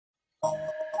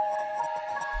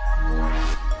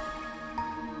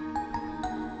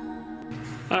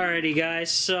Alrighty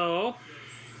guys, so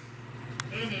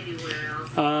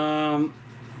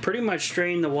pretty much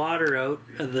strained the water out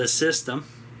of the system,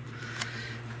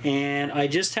 and I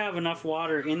just have enough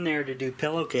water in there to do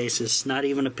pillowcases, not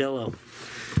even a pillow.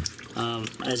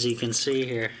 As you can see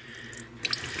here,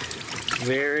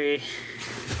 very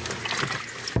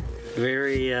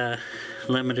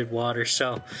limited water.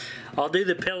 So I'll do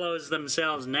the pillows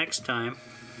themselves next time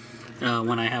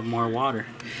when I have more water,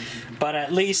 but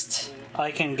at least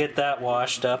I can get that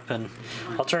washed up, and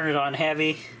I'll turn it on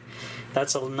heavy.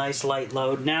 That's a nice light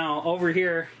load. Now over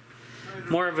here,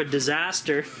 more of a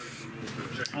disaster.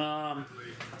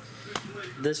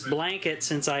 This blanket,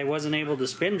 since I wasn't able to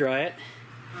spin dry it,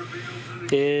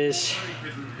 is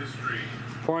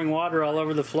pouring water all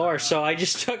over the floor. So I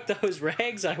just took those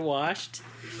rags I washed,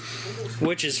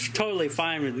 which is totally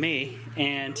fine with me,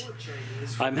 and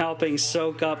I'm helping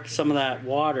soak up some of that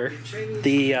water.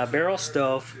 The barrel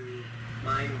stove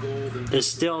is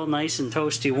still nice and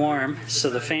toasty warm,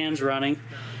 so the fan's running.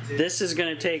 This is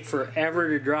going to take forever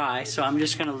to dry, so I'm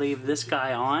just going to leave this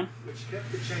guy on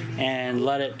and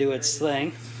let it do its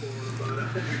thing.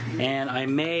 And I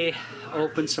may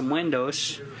open some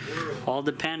windows, all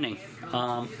depending,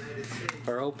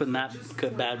 or open that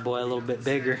bad boy a little bit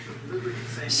bigger,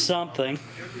 something.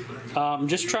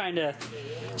 Just trying to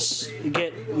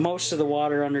get most of the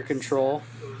water under control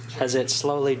as it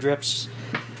slowly drips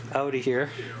out of here.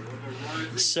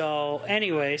 So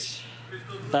anyways,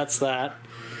 that's that.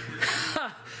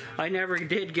 I never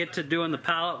did get to doing the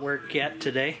pallet work yet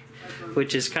today,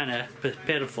 which is kind of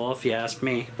pitiful if you ask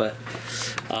me, but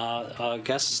I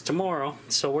guess it's tomorrow.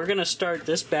 So we're gonna start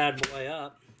this bad boy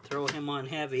up, throw him on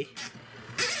heavy,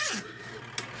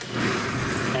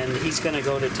 and he's gonna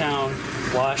go to town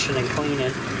washing and cleaning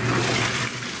down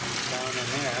in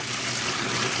there.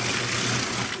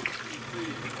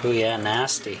 Oh yeah,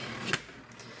 nasty.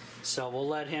 So we'll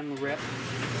let him rip,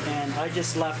 and I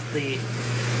just left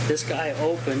this guy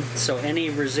open, so any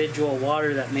residual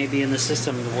water that may be in the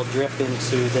system will drip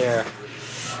into there,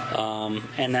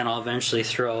 and then I'll eventually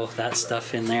throw that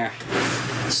stuff in there.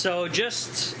 So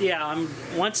just, yeah,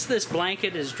 once this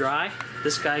blanket is dry,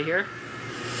 this guy here,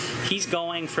 he's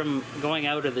going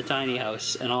out of the tiny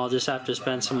house, and I'll just have to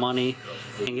spend some money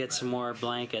and get some more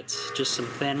blankets, just some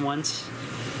thin ones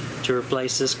to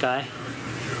replace this guy.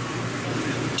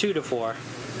 2 to 4,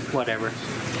 whatever,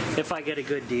 if I get a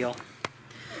good deal.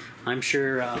 I'm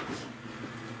sure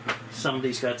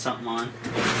somebody's got something on.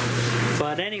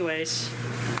 But anyways,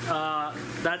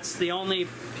 that's the only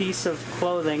piece of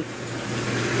clothing,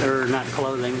 or not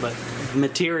clothing, but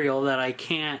material that I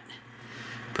can't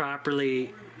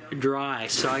properly dry.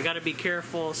 So I got to be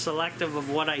careful, selective of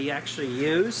what I actually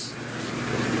use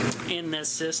in this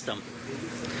system.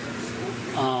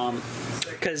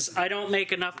 Because I don't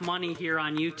make enough money here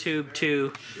on YouTube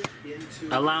to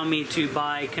allow me to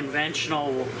buy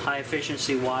conventional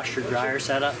high-efficiency washer dryer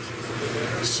setup.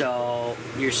 So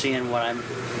you're seeing what I'm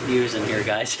using here,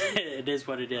 guys. It is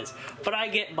what it is. But I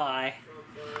get by.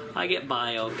 I get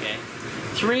by okay.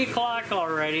 3 o'clock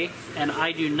already, and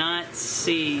I do not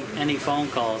see any phone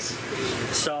calls.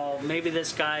 So maybe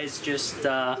this guy's just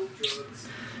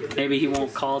maybe he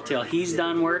won't call till he's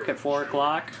done work at 4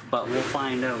 o'clock, but we'll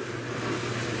find out.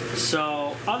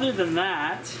 So other than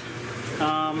that,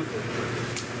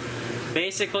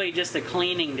 basically just a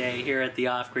cleaning day here at the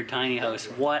Off-Grid Tiny House.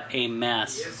 What a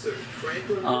mess.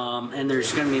 And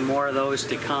there's going to be more of those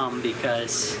to come,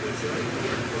 because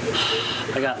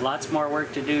I got lots more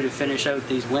work to do to finish out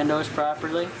these windows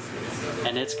properly,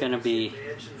 and it's going to be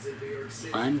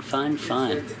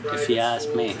fun, if you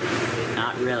ask me.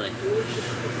 Not really.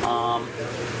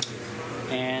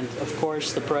 And of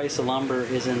course the price of lumber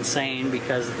is insane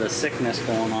because of the sickness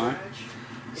going on.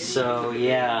 So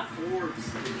yeah,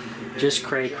 just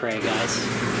cray guys.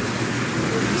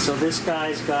 So this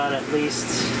guy's got at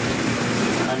least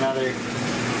another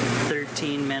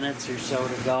 13 minutes or so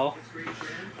to go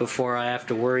before I have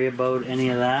to worry about any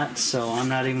of that. So I'm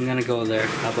not even gonna go there.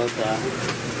 How about that?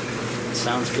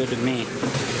 Sounds good to me.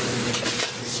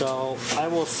 So I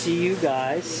will see you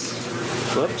guys.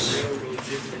 Whoops.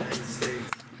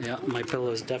 Yeah, my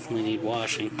pillows definitely need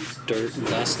washing. Dirt and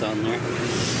dust on there.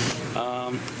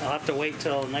 I'll have to wait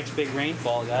till the next big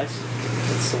rainfall, guys.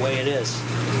 That's the way it is.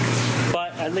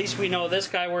 But at least we know this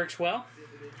guy works well,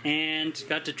 and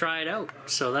got to try it out.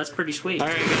 So that's pretty sweet.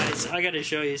 Alright guys, I gotta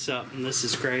show you something. This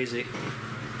is crazy.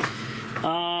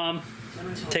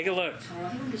 Take a look.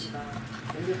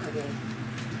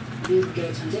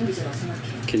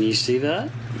 Can you see that?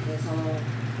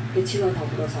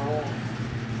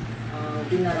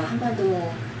 우리나라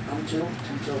한반도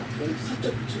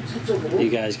You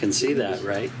guys can see that,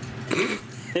 right?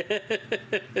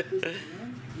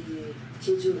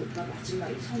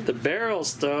 The barrel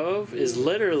stove is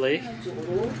literally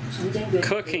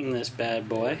cooking this bad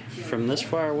boy from this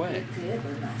far away.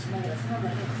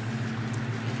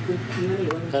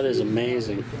 That is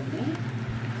amazing.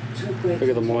 Look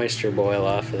at the moisture boil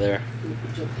off of there.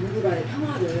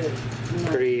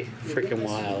 Pretty freaking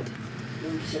wild.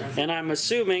 And I'm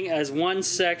assuming as one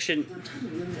section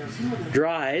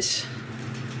dries,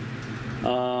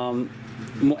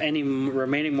 any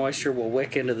remaining moisture will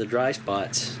wick into the dry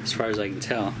spots, as far as I can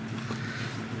tell.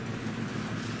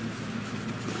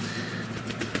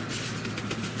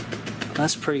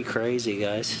 That's pretty crazy,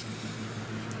 guys.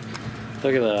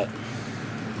 Look at that.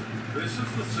 This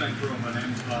is the center of an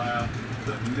empire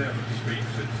that never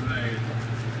speaks its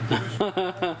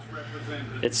name.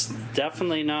 It's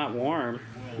definitely not warm.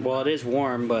 Well, it is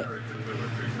warm, but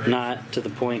not to the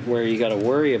point where you got to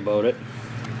worry about it.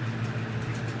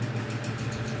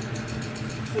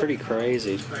 Pretty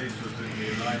crazy.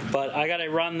 But I gotta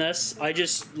run this. I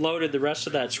just loaded the rest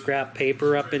of that scrap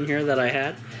paper up in here that I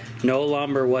had. No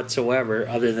lumber whatsoever,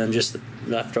 other than just the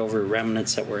leftover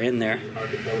remnants that were in there.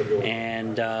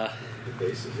 And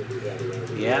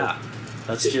yeah,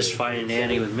 that's just fine and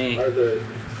dandy with me.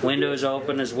 Windows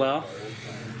open as well.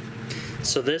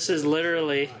 So this is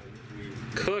literally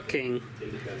cooking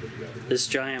this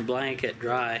giant blanket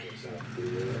dry,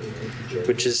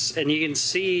 which is, and you can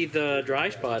see the dry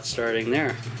spots starting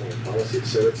there.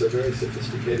 So it's a very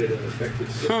sophisticated and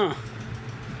effective system. Huh.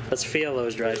 Let's feel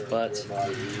those dry spots.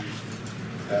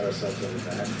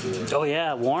 Oh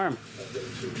yeah, warm.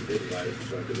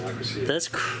 That's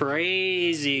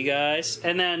crazy, guys.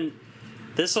 And then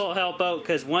this will help out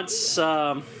because once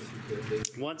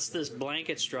this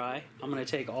blanket's dry, I'm going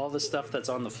to take all the stuff that's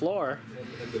on the floor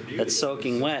that's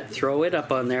soaking wet, throw it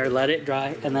up on there, let it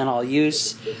dry, and then I'll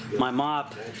use my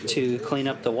mop to clean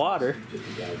up the water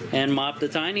and mop the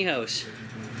tiny house.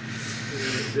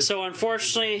 So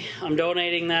unfortunately, I'm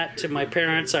donating that to my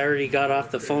parents. I already got off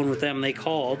the phone with them. They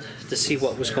called to see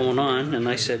what was going on, and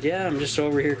I said, yeah, I'm just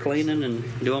over here cleaning and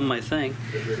doing my thing.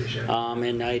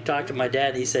 And I talked to my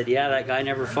dad. He said, yeah, that guy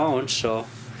never phoned, so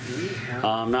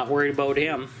I'm not worried about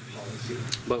him.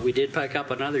 But we did pick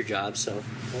up another job, so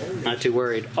not too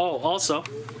worried. Oh, also,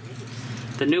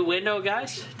 the new window,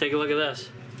 guys, take a look at this.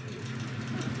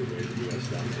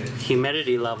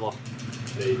 Humidity level.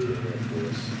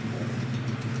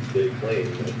 They claim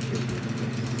that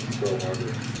Pearl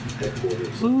Harbor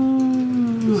headquarters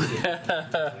Ooh.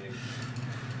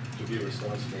 to be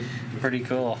responsible. Pretty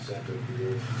cool.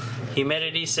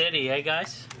 Humidity City, eh,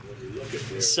 guys?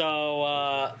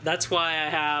 So that's why I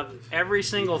have every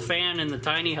single fan in the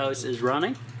tiny house is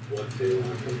running,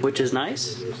 which is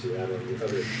nice.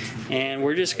 And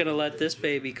we're just gonna let this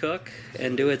baby cook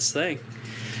and do its thing.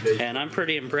 And I'm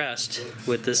pretty impressed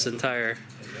with this entire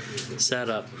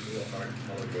setup.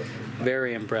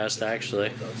 Very impressed,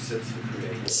 actually.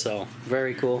 So,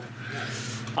 very cool.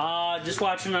 Just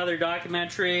watched another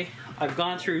documentary. I've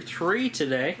gone through 3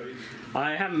 today.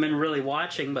 I haven't been really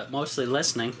watching, but mostly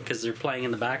listening, because they're playing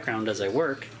in the background as I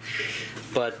work.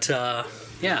 But,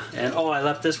 yeah. And, oh, I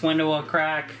left this window a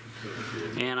crack.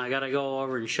 And I gotta go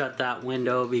over and shut that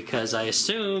window, because I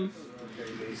assume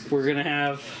we're gonna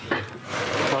have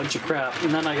a bunch of crap.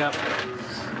 And then I got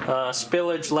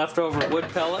spillage leftover wood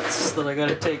pellets that I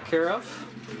gotta take care of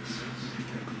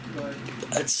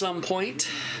at some point.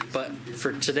 But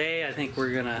for today, I think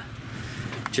we're gonna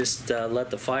just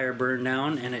let the fire burn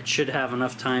down, and it should have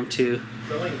enough time to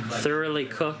thoroughly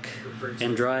cook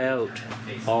and dry out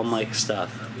all my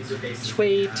stuff.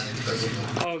 Sweet.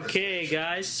 Okay,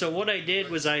 guys, so what I did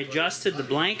was I adjusted the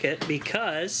blanket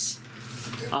because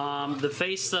the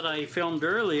face that I filmed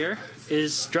earlier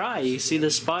is dry. You see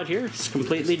this spot here? It's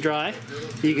completely dry.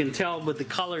 You can tell with the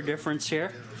color difference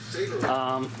here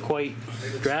quite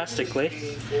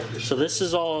drastically. So this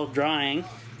is all drying.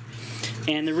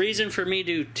 And the reason for me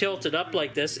to tilt it up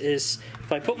like this is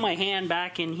if I put my hand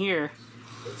back in here,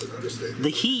 the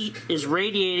heat is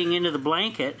radiating into the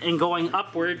blanket and going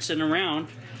upwards and around,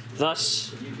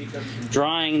 thus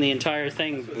drying the entire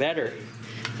thing better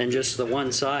than just the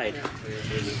one side.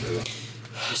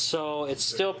 So it's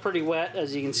still pretty wet,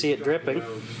 as you can see it dripping,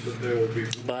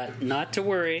 but not to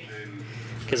worry,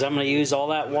 because I'm going to use all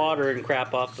that water and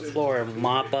crap off the floor and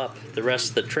mop up the rest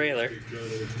of the trailer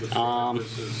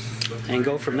and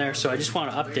go from there. So I just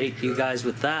want to update you guys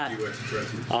with that.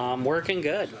 Working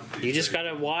good. You just got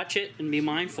to watch it and be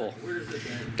mindful.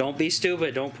 Don't be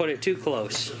stupid. Don't put it too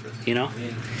close, you know.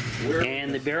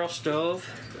 And the barrel stove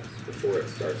before it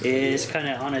starts. is kind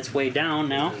of on its way down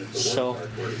now, so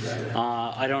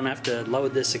I don't have to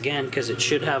load this again because it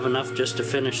should have enough just to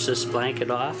finish this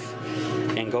blanket off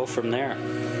and go from there.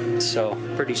 So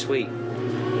pretty sweet.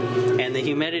 And the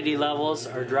humidity levels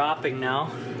are dropping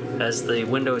now as the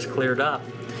window is cleared up.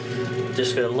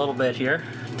 Just got a little bit here,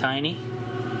 tiny,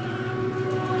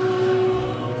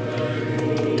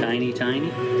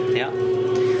 yeah.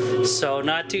 So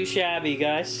not too shabby,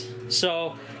 guys.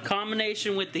 So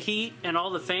combination with the heat and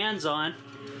all the fans on,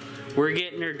 we're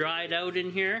getting her dried out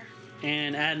in here,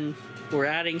 and we're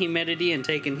adding humidity and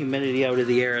taking humidity out of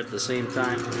the air at the same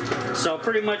time. So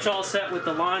pretty much all set with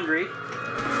the laundry.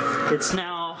 It's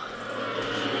now,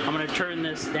 I'm gonna turn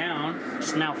this down.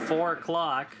 It's now 4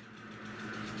 o'clock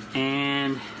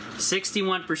and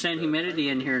 61% humidity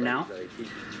in here now.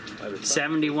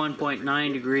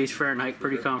 71.9 degrees Fahrenheit,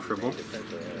 pretty comfortable,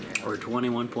 or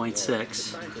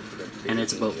 21.6, and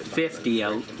it's about 50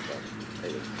 out.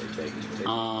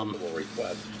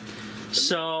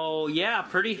 So yeah,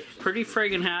 pretty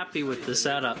friggin' happy with the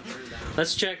setup.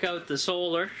 Let's check out the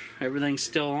solar. Everything's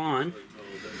still on.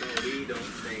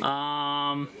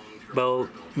 About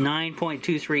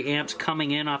 9.23 amps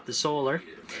coming in off the solar.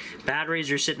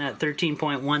 Batteries are sitting at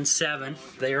 13.17.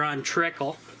 They're on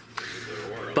trickle,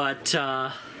 but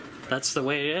that's the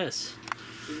way it is.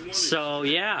 So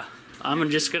yeah, I'm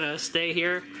just gonna stay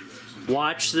here,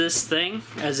 watch this thing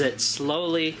as it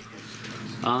slowly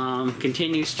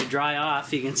continues to dry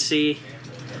off. You can see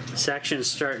sections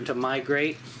starting to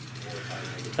migrate.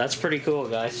 That's pretty cool,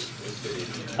 guys.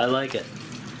 I like it.